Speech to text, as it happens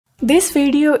This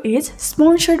video is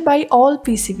sponsored by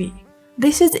ALLPCB.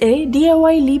 This is a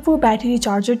DIY LiPo Battery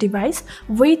Charger device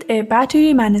with a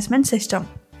battery management system.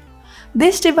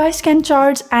 This device can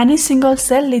charge any single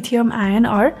cell lithium-ion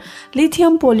or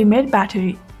lithium polymer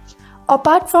battery.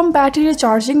 Apart from battery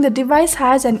charging, the device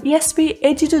has an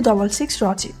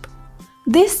ESP8266 chip.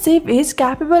 This chip is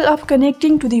capable of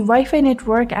connecting to the Wi-Fi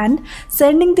network and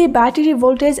sending the battery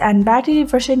voltage and battery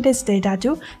percentage data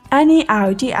to any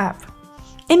IoT app.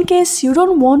 In case you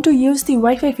don't want to use the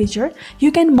Wi-Fi feature,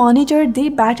 you can monitor the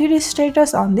battery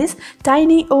status on this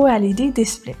tiny OLED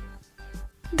display.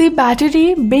 The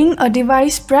battery, being a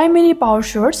device's primary power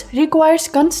source, requires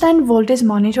constant voltage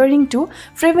monitoring to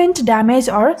prevent damage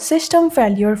or system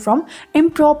failure from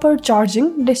improper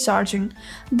charging/discharging.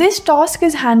 This task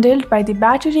is handled by the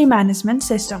battery management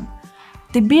system.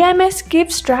 The BMS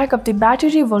keeps track of the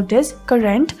battery voltage,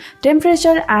 current,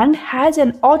 temperature and has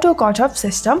an auto cut-off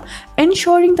system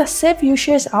ensuring the safe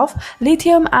usage of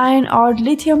lithium-ion or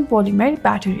lithium polymer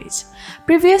batteries.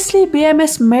 Previously,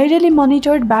 BMS merely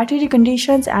monitored battery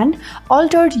conditions and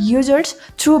altered users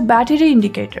through battery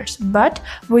indicators, but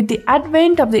with the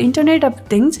advent of the Internet of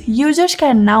Things, users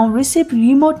can now receive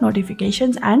remote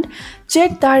notifications and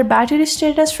check their battery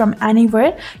status from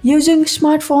anywhere using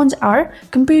smartphones or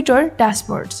computer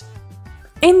dashboards.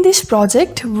 In this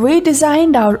project, we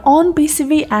designed our own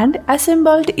PCB and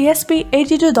assembled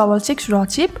ESP8266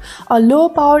 𝗲𝗲𝗀𝗃, a low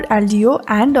power LDO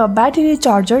and a battery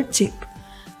charger chip.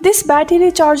 This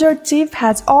battery charger chip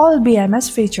has all BMS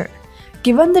features.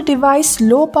 Given the device's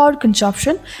low power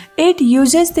consumption, it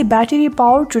uses the battery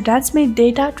power to transmit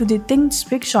data to the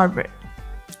Thingspeak Server.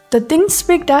 The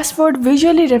Thingspeak dashboard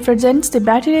visually represents the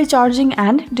battery charging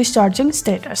and discharging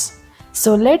status.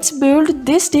 So let's build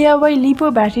this DIY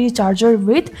LiPo Battery Charger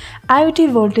with IoT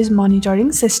Voltage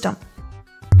Monitoring System.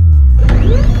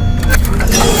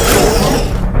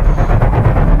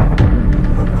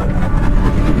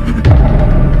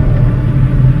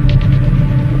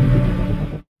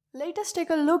 Let us take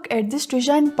a look at this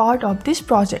design part of this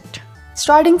project.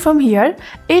 Starting from here,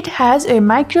 it has a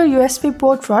micro USB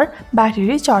port for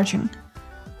battery charging.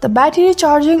 The battery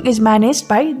charging is managed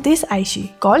by this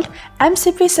IC called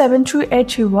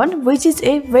MCP73831, which is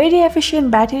a very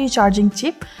efficient battery charging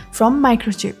chip from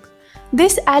Microchip.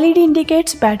 This LED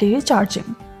indicates battery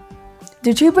charging.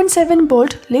 The 3.7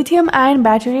 volt lithium-ion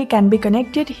battery can be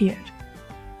connected here.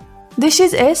 This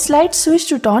is a slight switch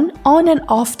to turn on and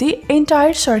off the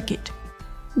entire circuit.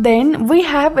 Then we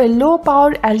have a low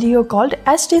power LDO called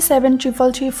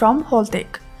ST7333 from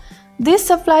Holtec. This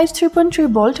supplies 3.3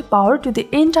 volt power to the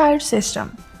entire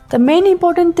system. The main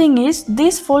important thing is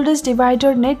this voltage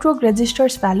divider network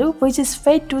registers value, which is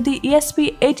fed to the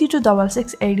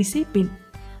ESP8266 ADC pin,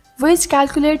 which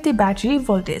calculates the battery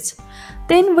voltage.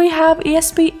 Then we have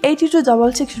ESP8266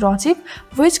 𝗲𝗃𝗃𝗃,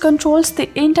 which controls the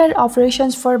entire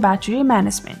operations for battery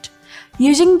management.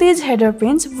 Using these header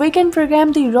pins, we can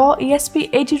program the raw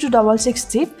ESP8266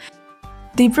 chip.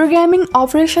 The programming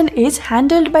operation is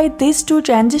handled by these two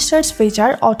transistors, which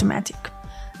are automatic.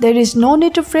 There is no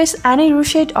need to press any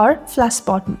reset or flash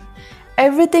button.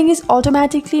 Everything is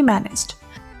automatically managed.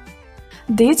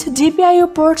 These GPIO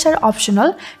ports are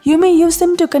optional. You may use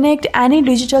them to connect any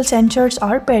digital sensors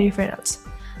or peripherals.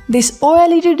 This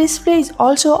OLED display is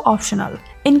also optional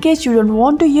in case you don't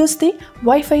want to use the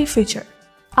Wi-Fi feature.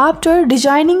 After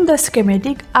designing the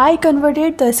schematic, I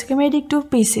converted the schematic to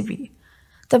PCB.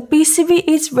 The PCB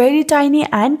is very tiny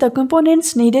and the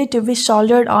components needed to be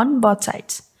soldered on both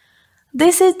sides.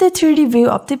 This is the 3D view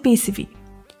of the PCB.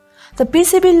 The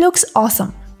PCB looks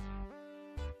awesome.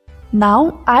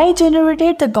 Now I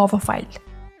generated the GOVA file.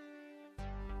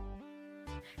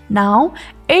 Now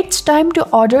it's time to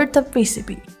order the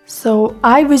PCB. So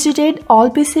I visited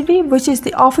ALLPCB, which is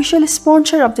the official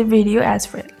sponsor of the video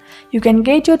as well. You can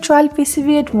get your trial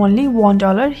PCB at only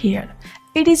 $1 here.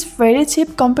 It is very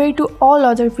cheap compared to all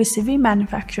other PCB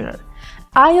manufacturers.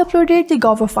 I uploaded the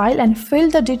GOVA file and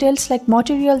filled the details like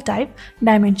material type,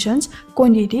 dimensions,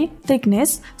 quantity,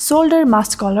 thickness, solder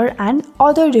mask color and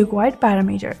other required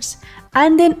parameters.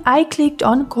 And then I clicked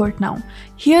on Quote Now.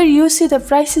 Here you see the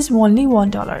price is only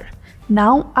 $1.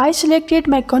 Now I selected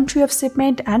my country of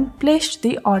shipment and placed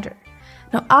the order.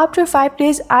 Now after 5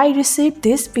 days I received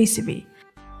this PCB.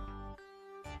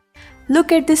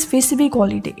 Look at this PCB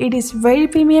quality. It is very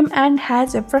premium and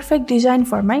has a perfect design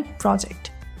for my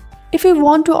project. If you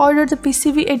want to order the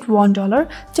PCB at $1,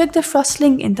 check the first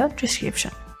link in the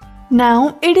description.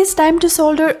 Now it is time to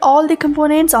solder all the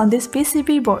components on this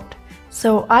PCB board.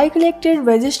 So I collected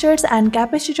resistors and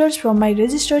capacitors from my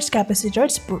resistors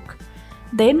capacitors book.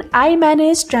 Then I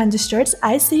manage transistors,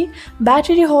 IC,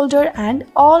 battery holder and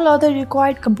all other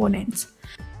required components.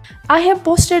 I have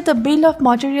posted the bill of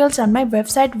materials on my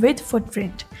website with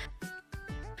footprint.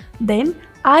 Then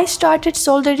I started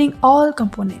soldering all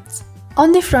components.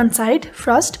 On the front side,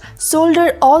 first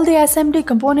solder all the assembly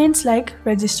components like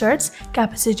resistors,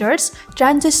 capacitors,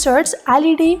 transistors,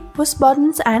 LED, push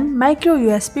buttons and micro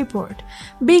USB port.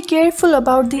 Be careful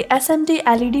about the SMD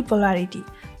LED polarity.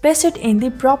 Place it in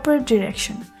the proper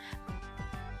direction.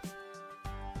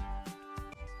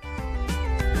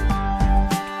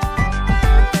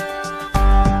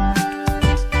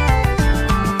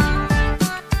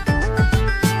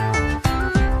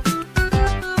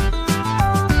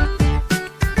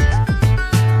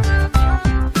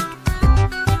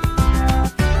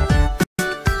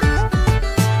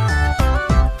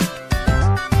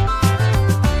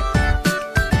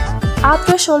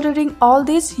 After soldering all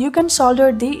this, you can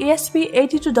solder the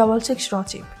ESP8266 raw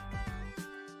chip.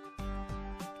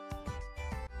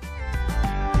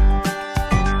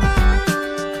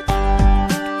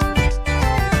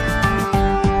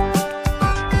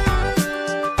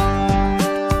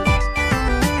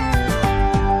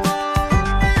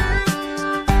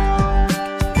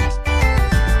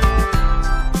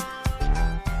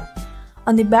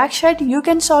 On the back side, you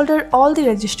can solder all the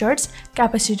resistors,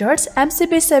 capacitors,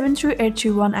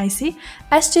 MCB73831 IC,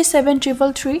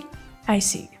 ST7333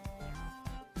 IC.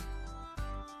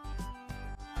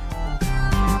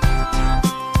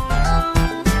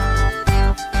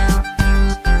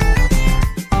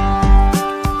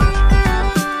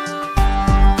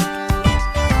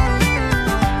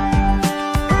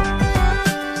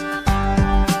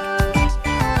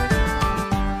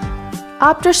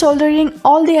 After soldering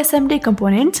all the SMD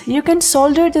components, you can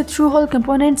solder the through-hole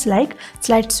components like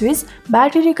slide switch,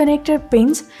 battery connector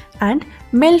pins and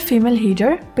male-female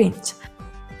header pins.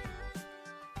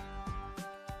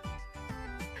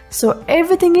 So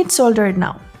everything is soldered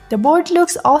now. The board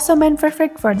looks awesome and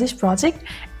perfect for this project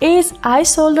as I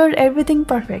soldered everything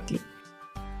perfectly.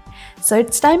 So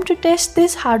it's time to test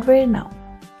this hardware now.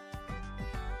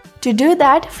 To do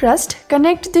that, first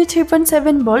connect the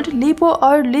 3.7 volt LiPo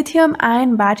or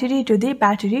lithium-ion battery to the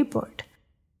battery port.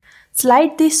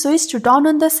 Slide the switch to turn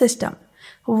on the system.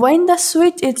 When the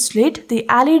switch is lit, the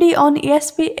LED on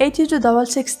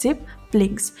ESP8266 chip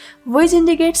blinks, which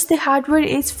indicates the hardware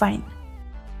is fine.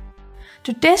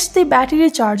 To test the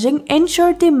battery charging,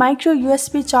 insert the micro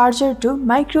USB charger to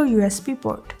micro USB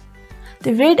port.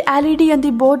 The red LED on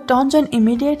the board turns on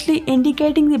immediately,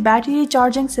 indicating the battery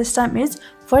charging system is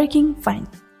working fine.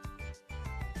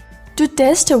 To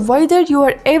test whether you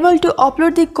are able to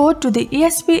upload the code to the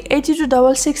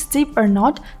ESP8266 chip or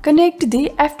not, connect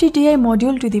the FTDI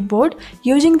module to the board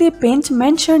using the pins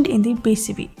mentioned in the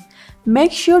PCB.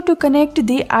 Make sure to connect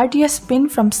the RTS pin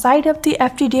from side of the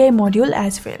FTDI module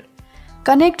as well.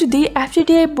 Connect the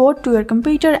FTDI board to your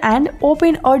computer and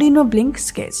open Arduino Blink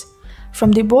sketch.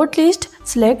 From the board list,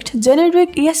 select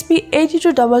generic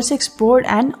ESP8266 board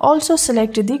and also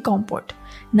select the COM port.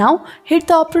 Now hit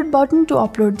the upload button to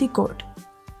upload the code.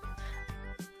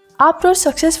 After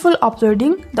successful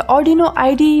uploading, the Arduino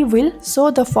IDE will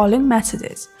show the following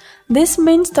messages. This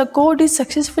means the code is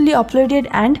successfully uploaded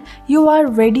and you are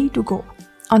ready to go.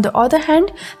 On the other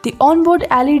hand, the onboard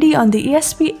LED on the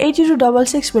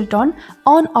ESP8266 will turn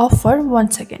on/off for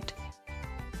 1 second.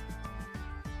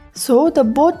 So the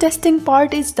board testing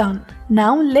part is done.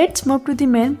 Now let's move to the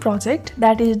main project,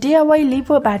 that is DIY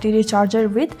LiPo Battery Charger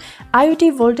with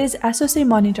IoT Voltage SoC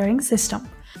Monitoring System.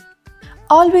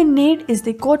 All we need is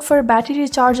the code for battery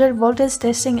charger voltage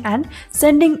testing and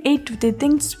sending it to the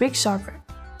Thingspeak Server.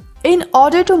 In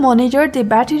order to monitor the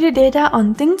battery data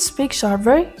on Thingspeak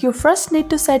Server, you first need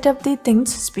to set up the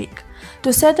Thingspeak.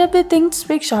 To set up the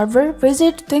Thingspeak Server,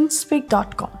 visit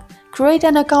thingspeak.com. Create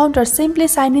an account or simply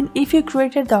sign in if you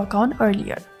created the account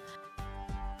earlier.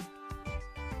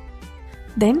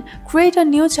 Then create a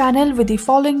new channel with the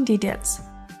following details.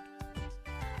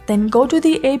 Then go to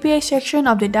the API section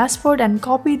of the dashboard and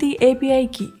copy the API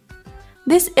key.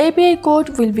 This API code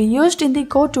will be used in the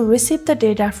code to receive the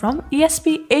data from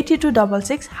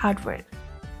ESP8266 hardware.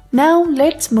 Now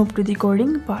let's move to the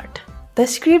coding part. The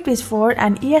script is for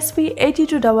an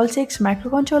ESP8266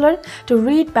 microcontroller to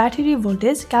read battery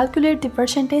voltage, calculate the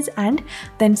percentage and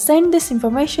then send this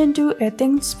information to a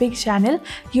Thingspeak channel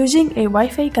using a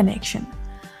Wi-Fi connection.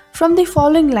 From the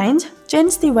following lines,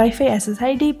 change the Wi-Fi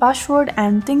SSID, password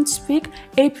and Thingspeak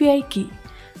API key.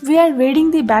 We are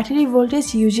reading the battery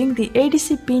voltage using the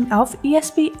ADC pin of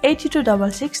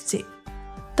ESP8266 chip.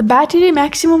 The battery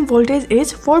maximum voltage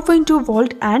is 4.2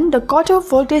 volt and the cutoff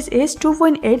voltage is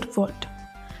 2.8 volt.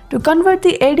 To convert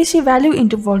the ADC value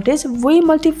into voltage, we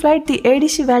multiplied the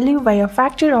ADC value by a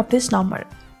factor of this number.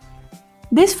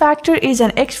 This factor is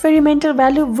an experimental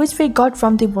value which we got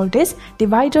from the voltage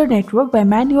divider network by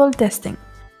manual testing.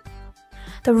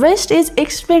 The rest is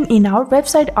explained in our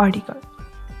website article.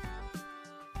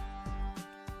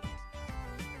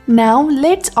 Now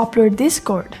let's upload this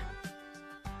code.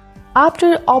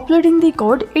 After uploading the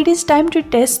code, it is time to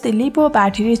test the LiPo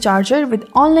Battery Charger with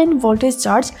online voltage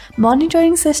charge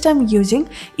monitoring system using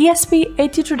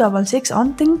ESP8266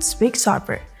 on Thingspeak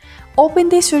Server. Open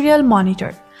the serial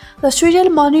monitor. The serial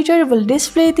monitor will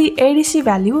display the ADC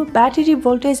value, battery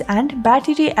voltage and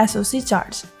battery SoC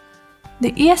charge.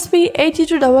 The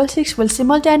ESP8266 will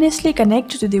simultaneously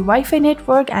connect to the Wi-Fi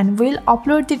network and will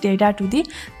upload the data to the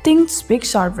Thingspeak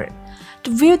Server. To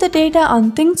view the data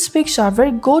on Thingspeak Server,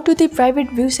 go to the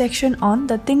private view section on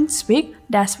the Thingspeak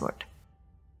dashboard.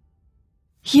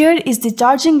 Here is the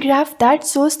charging graph that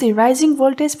shows the rising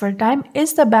voltage per time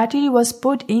as the battery was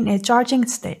put in a charging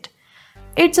state.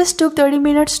 It just took 30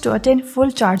 minutes to attain full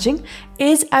charging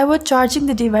as I was charging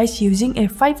the device using a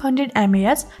 500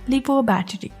 mAh LiPo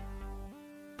battery.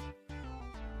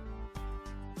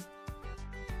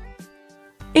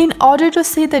 In order to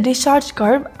see the discharge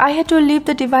curve, I had to leave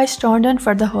the device turned on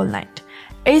for the whole night.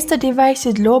 As the device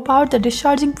is low power, the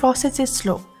discharging process is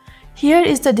slow. Here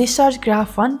is the discharge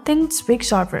graph on Thingspeak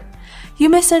Server. You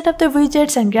may set up the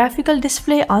widgets and graphical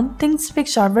display on Thingspeak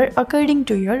Server according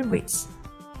to your wish.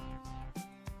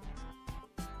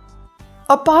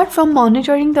 Apart from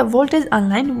monitoring the voltage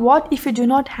online, what if you do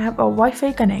not have a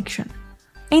Wi-Fi connection?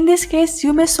 In this case,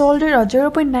 you may solder a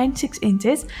 0.96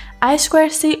 inches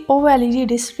I2C OLED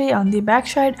display on the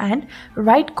backside and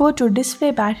write code to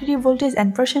display battery voltage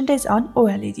and percentage on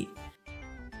OLED.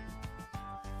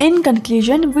 In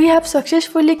conclusion, we have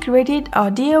successfully created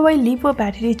a DIY LiPo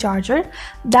battery charger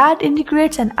that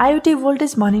integrates an IoT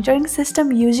voltage monitoring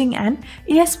system using an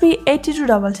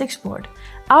ESP8266 board.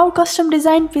 Our custom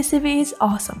designed PCB is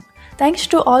awesome. Thanks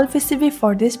to ALLPCB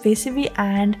for this PCB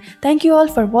and thank you all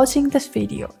for watching this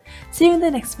video. See you in the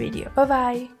next video. Bye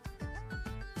bye.